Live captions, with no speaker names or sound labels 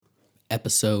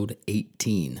episode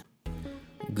 18.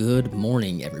 Good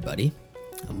morning, everybody.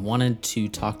 I wanted to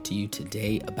talk to you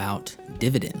today about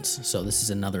dividends. So this is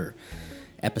another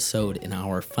episode in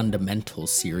our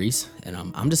fundamentals series, and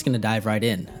I'm just going to dive right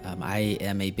in. I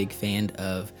am a big fan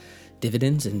of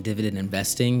dividends and dividend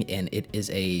investing, and it is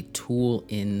a tool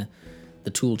in the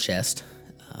tool chest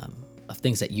of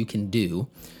things that you can do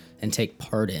and take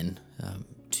part in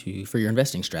for your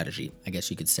investing strategy, I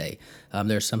guess you could say.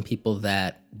 There are some people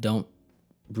that don't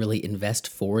really invest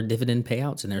for dividend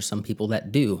payouts, and there's some people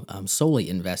that do solely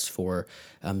invest for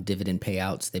dividend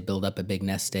payouts. They build up a big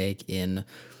nest egg in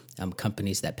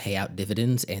companies that pay out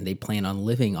dividends, and they plan on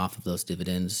living off of those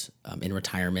dividends in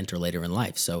retirement or later in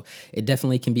life. So it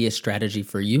definitely can be a strategy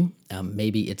for you.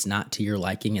 Maybe it's not to your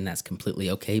liking, and that's completely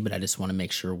okay, but I just want to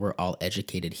make sure we're all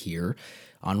educated here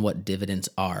on what dividends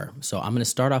are. So I'm going to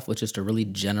start off with just a really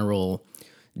general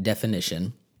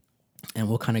definition, and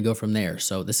we'll kind of go from there.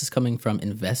 So this is coming from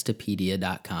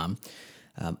Investopedia.com.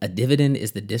 A dividend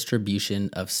is the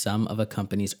distribution of some of a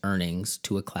company's earnings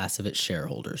to a class of its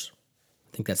shareholders.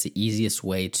 I think that's the easiest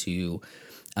way to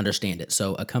understand it.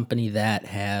 So a company that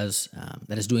is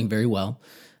doing very well,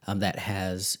 that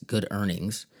has good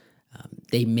earnings,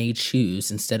 they may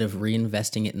choose, instead of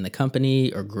reinvesting it in the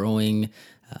company or growing,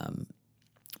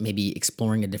 maybe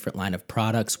exploring a different line of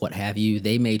products, what have you,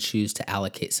 they may choose to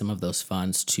allocate some of those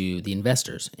funds to the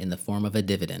investors in the form of a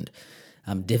dividend.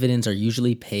 Dividends are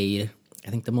usually paid, I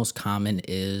think the most common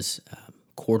is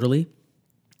quarterly,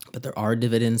 but there are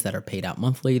dividends that are paid out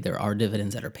monthly. There are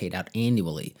dividends that are paid out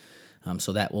annually.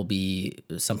 So that will be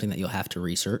something that you'll have to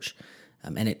research.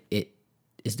 And it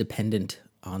is dependent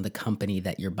on the company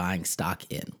that you're buying stock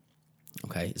in.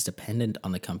 Okay, it's dependent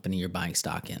on the company you're buying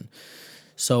stock in.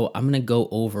 So I'm going to go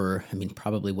over,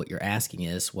 probably what you're asking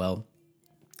is, well,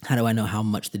 how do I know how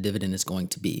much the dividend is going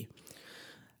to be?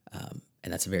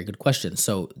 And that's a very good question.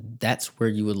 So that's where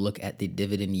you would look at the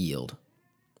dividend yield.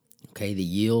 Okay, the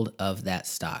yield of that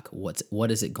stock. What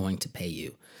is it going to pay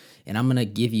you? And I'm going to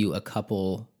give you a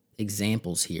couple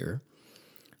examples here.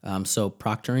 So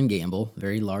Procter & Gamble,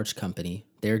 very large company,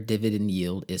 their dividend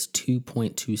yield is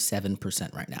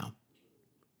 2.27% right now.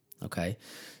 Okay,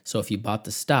 so if you bought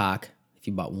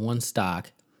one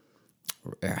stock,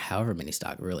 or however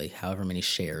many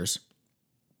shares,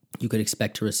 you could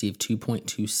expect to receive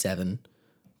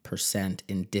 2.27%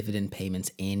 in dividend payments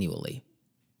annually.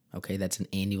 Okay, that's an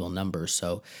annual number.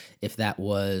 So if that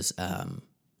was a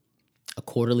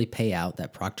quarterly payout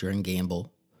that Procter & Gamble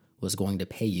was going to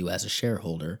pay you as a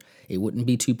shareholder, it wouldn't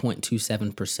be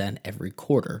 2.27% every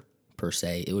quarter per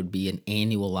se. It would be an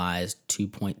annualized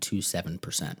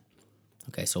 2.27%.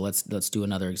 Okay, so let's do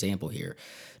another example here.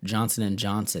 Johnson &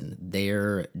 Johnson,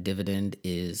 their dividend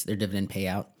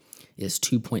payout is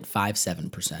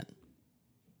 2.57%.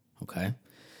 Okay,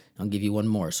 I'll give you one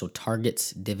more. So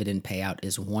Target's dividend payout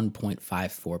is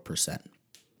 1.54%.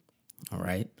 All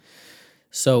right,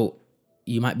 so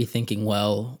you might be thinking,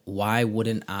 well, why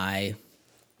wouldn't I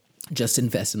just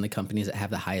invest in the companies that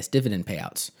have the highest dividend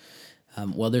payouts?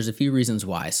 Well, there's a few reasons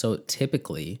why. So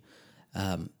typically,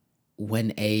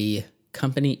 when a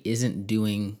company isn't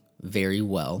doing very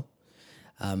well,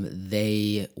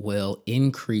 they will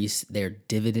increase their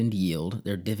dividend yield,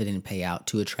 their dividend payout,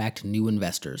 to attract new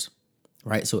investors,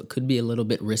 right? So it could be a little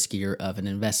bit riskier of an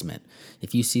investment.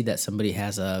 If you see that somebody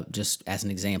has just as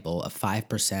an example, a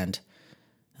 5%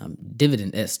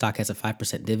 dividend, stock has a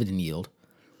 5% dividend yield,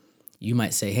 you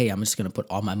might say, hey, I'm just going to put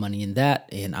all my money in that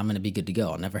and I'm going to be good to go.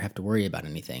 I'll never have to worry about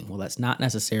anything. Well, that's not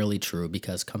necessarily true,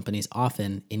 because companies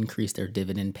often increase their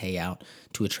dividend payout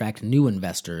to attract new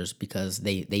investors because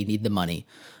they need the money,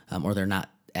 or they're not,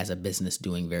 as a business,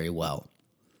 doing very well.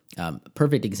 A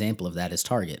perfect example of that is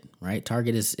Target, right?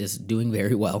 Target is doing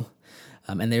very well,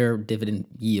 and their dividend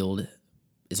yield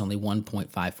is only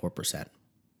 1.54%.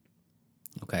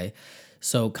 Okay,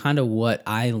 so kind of what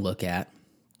I look at.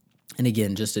 And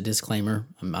again, just a disclaimer,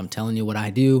 I'm telling you what I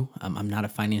do. I'm not a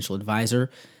financial advisor,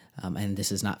 and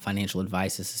this is not financial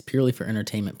advice. This is purely for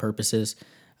entertainment purposes.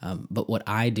 But what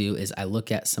I do is I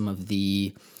look at some of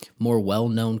the more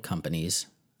well-known companies,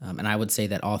 and I would say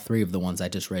that all three of the ones I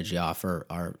just read you off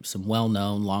are some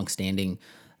well-known, long-standing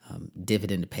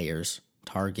dividend payers.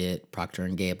 Target, Procter &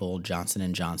 Gamble,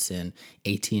 Johnson & Johnson.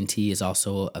 AT&T is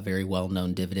also a very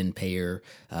well-known dividend payer.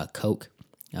 Coke.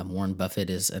 Warren Buffett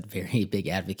is a very big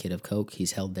advocate of Coke.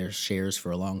 He's held their shares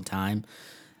for a long time.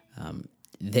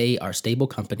 They are stable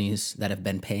companies that have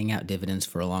been paying out dividends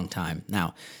for a long time.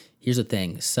 Now, here's the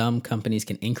thing. Some companies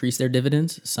can increase their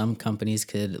dividends. Some companies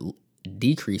could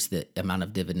decrease the amount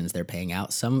of dividends they're paying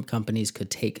out. Some companies could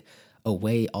take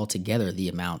away altogether the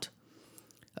amount,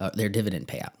 their dividend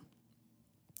payout.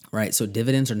 right? So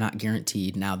dividends are not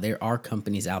guaranteed. Now, there are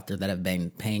companies out there that have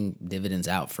been paying dividends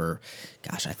out for,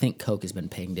 gosh, I think Coke has been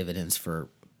paying dividends for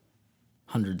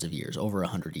hundreds of years, over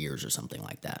 100 years or something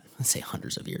like that. Let's say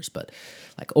hundreds of years, but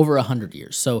like over 100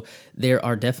 years. So there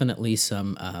are definitely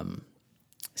some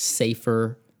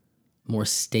safer, more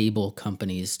stable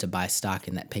companies to buy stock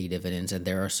in that pay dividends, and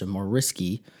there are some more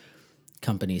risky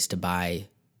companies to buy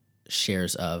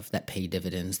shares of that pay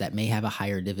dividends that may have a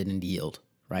higher dividend yield,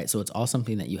 right? So it's all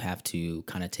something that you have to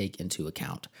kind of take into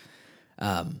account.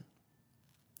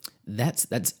 That's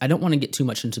I don't want to get too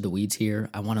much into the weeds here.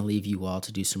 I want to leave you all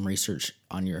to do some research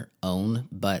on your own,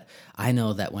 but I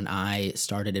know that when I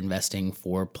started investing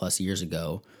 4+ years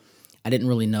ago, I didn't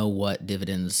really know what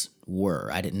dividends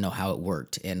were. I didn't know how it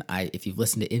worked. And if you've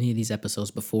listened to any of these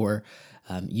episodes before,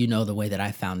 you know the way that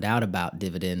I found out about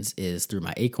dividends is through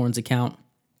my Acorns account.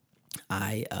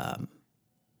 I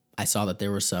saw that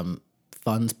there were some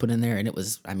funds put in there, and it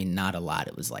was, not a lot.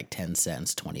 It was like 10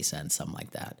 cents, 20 cents, something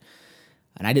like that.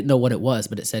 And I didn't know what it was,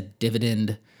 but it said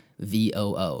Dividend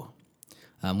VOO,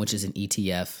 which is an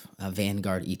ETF, a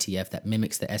Vanguard ETF that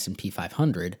mimics the S&P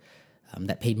 500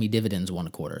 that paid me dividends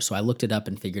 1/4. So I looked it up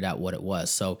and figured out what it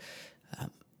was. So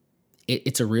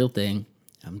it's a real thing.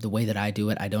 The way that I do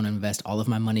it, I don't invest all of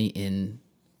my money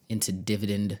into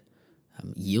dividend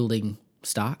yielding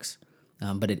stocks,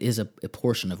 but it is a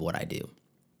portion of what I do.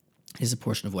 It is a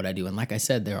portion of what I do. And like I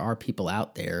said, there are people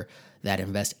out there that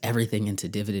invest everything into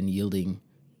dividend yielding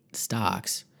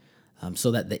stocks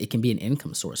so that it can be an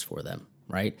income source for them,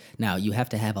 right? Now, you have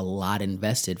to have a lot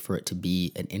invested for it to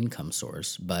be an income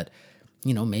source, but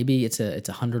maybe it's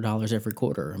 $100 every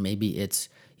quarter, or maybe it's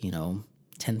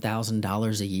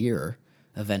 $10,000 a year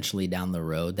eventually down the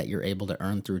road that you're able to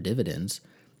earn through dividends.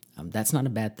 That's not a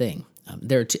bad thing.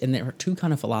 There are two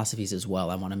kind of philosophies as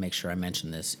well. I want to make sure I mention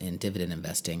this in dividend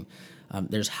investing.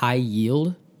 There's high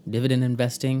yield dividend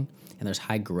investing, and there's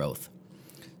high growth.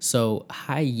 So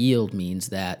high yield means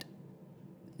that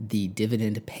the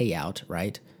dividend payout,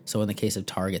 right? So in the case of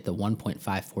Target, the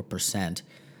 1.54%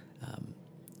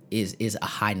 is a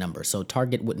high number. So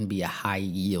Target wouldn't be a high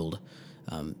yield.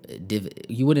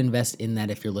 You would invest in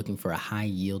that if you're looking for a high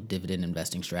yield dividend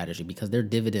investing strategy, because their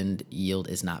dividend yield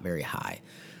is not very high.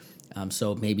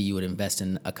 So maybe you would invest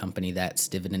in a company that's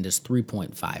dividend is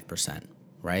 3.5%,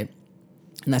 right?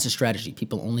 And that's a strategy.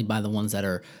 People only buy the ones that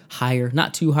are higher,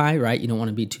 not too high, right? You don't want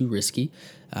to be too risky,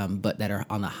 but that are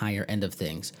on the higher end of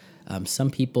things.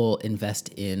 Some people invest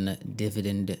in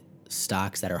dividend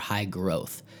stocks that are high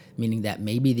growth, meaning that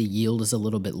maybe the yield is a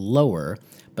little bit lower,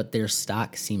 but their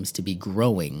stock seems to be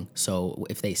growing. So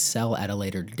if they sell at a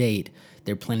later date,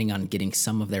 they're planning on getting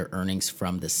some of their earnings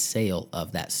from the sale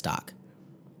of that stock,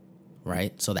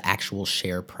 right? So the actual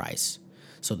share price.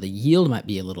 So the yield might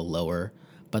be a little lower,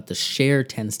 but the share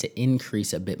tends to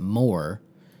increase a bit more,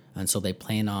 and so they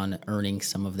plan on earning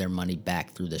some of their money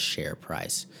back through the share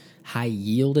price. High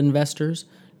yield investors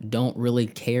don't really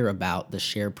care about the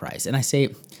share price, and I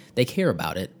say they care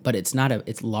about it, but it's not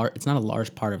a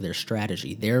large part of their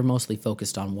strategy. They're mostly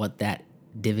focused on what that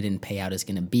dividend payout is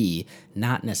going to be,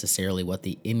 not necessarily what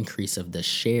the increase of the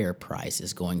share price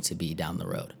is going to be down the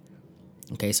road.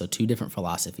 Okay, so two different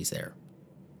philosophies there.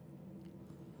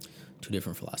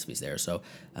 So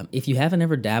if you haven't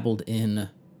ever dabbled in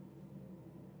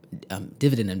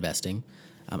dividend investing,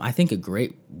 I think a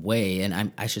great way,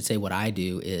 and I should say what I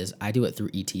do is I do it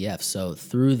through ETFs. So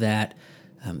through that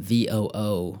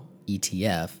VOO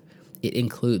ETF, it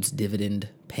includes dividend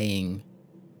paying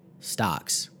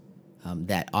stocks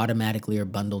that automatically are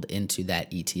bundled into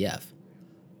that ETF,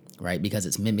 right? Because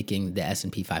it's mimicking the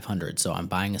S&P 500. So I'm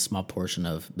buying a small portion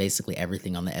of basically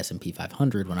everything on the S&P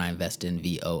 500 when I invest in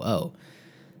VOO.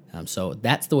 So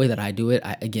that's the way that I do it.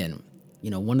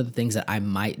 One of the things that I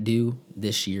might do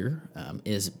this year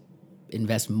is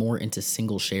invest more into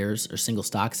single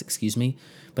stocks,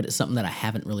 but it's something that I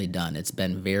haven't really done. It's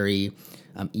been very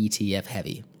ETF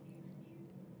heavy.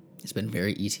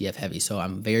 So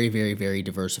I'm very, very, very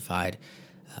diversified.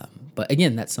 But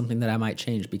again, that's something that I might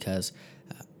change because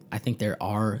I think there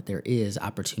is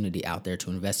opportunity out there to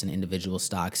invest in individual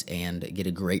stocks and get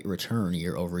a great return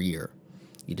year over year.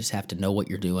 You just have to know what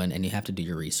you're doing, and you have to do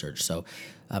your research. So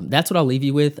that's what I'll leave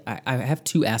you with. I have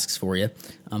two asks for you.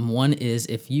 One is,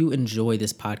 if you enjoy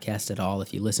this podcast at all,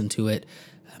 if you listen to it,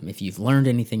 if you've learned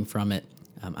anything from it,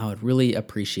 I would really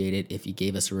appreciate it if you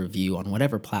gave us a review on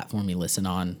whatever platform you listen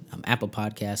on, Apple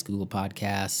Podcasts, Google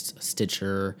Podcasts,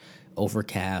 Stitcher,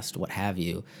 Overcast, what have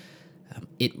you.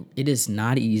 It is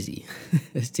not easy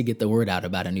to get the word out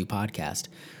about a new podcast,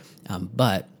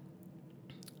 but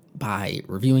by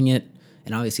reviewing it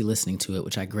and obviously listening to it,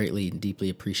 which I greatly and deeply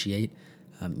appreciate,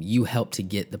 you help to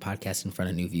get the podcast in front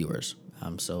of new viewers.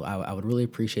 So I would really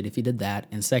appreciate if you did that.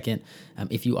 And second,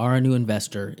 if you are a new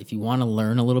investor, if you want to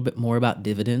learn a little bit more about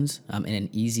dividends in an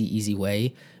easy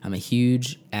way, I'm a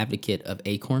huge advocate of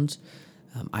Acorns.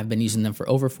 I've been using them for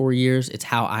over 4 years. It's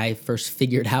how I first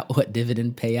figured out what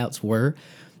dividend payouts were.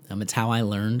 It's how I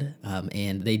learned.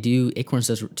 And Acorns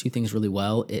does two things really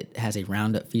well. It has a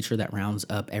roundup feature that rounds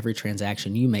up every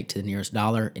transaction you make to the nearest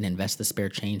dollar and invests the spare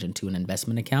change into an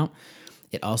investment account.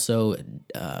 It also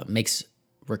makes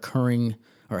recurring,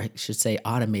 or I should say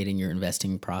automating your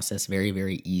investing process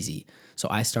very easy. So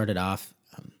I started off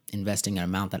investing an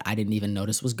amount that I didn't even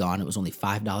notice was gone. It was only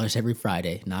 $5 every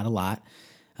Friday, not a lot.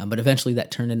 But eventually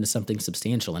that turned into something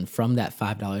substantial. And from that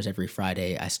 $5 every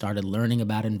Friday, I started learning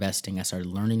about investing. I started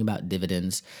learning about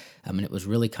dividends. And it was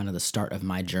really kind of the start of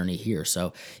my journey here.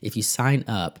 So if you sign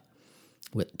up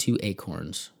with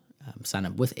Acorns,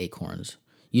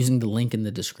 using the link in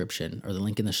the description or the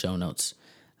link in the show notes,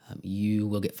 you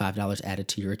will get $5 added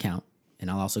to your account. And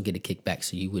I'll also get a kickback,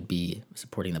 so you would be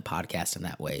supporting the podcast in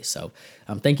that way. So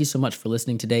thank you so much for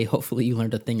listening today. Hopefully you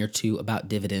learned a thing or two about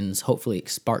dividends. Hopefully it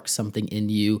sparks something in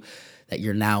you that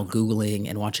you're now Googling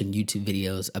and watching YouTube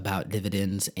videos about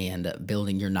dividends and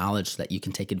building your knowledge so that you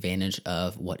can take advantage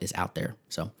of what is out there.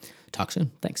 So talk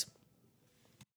soon. Thanks.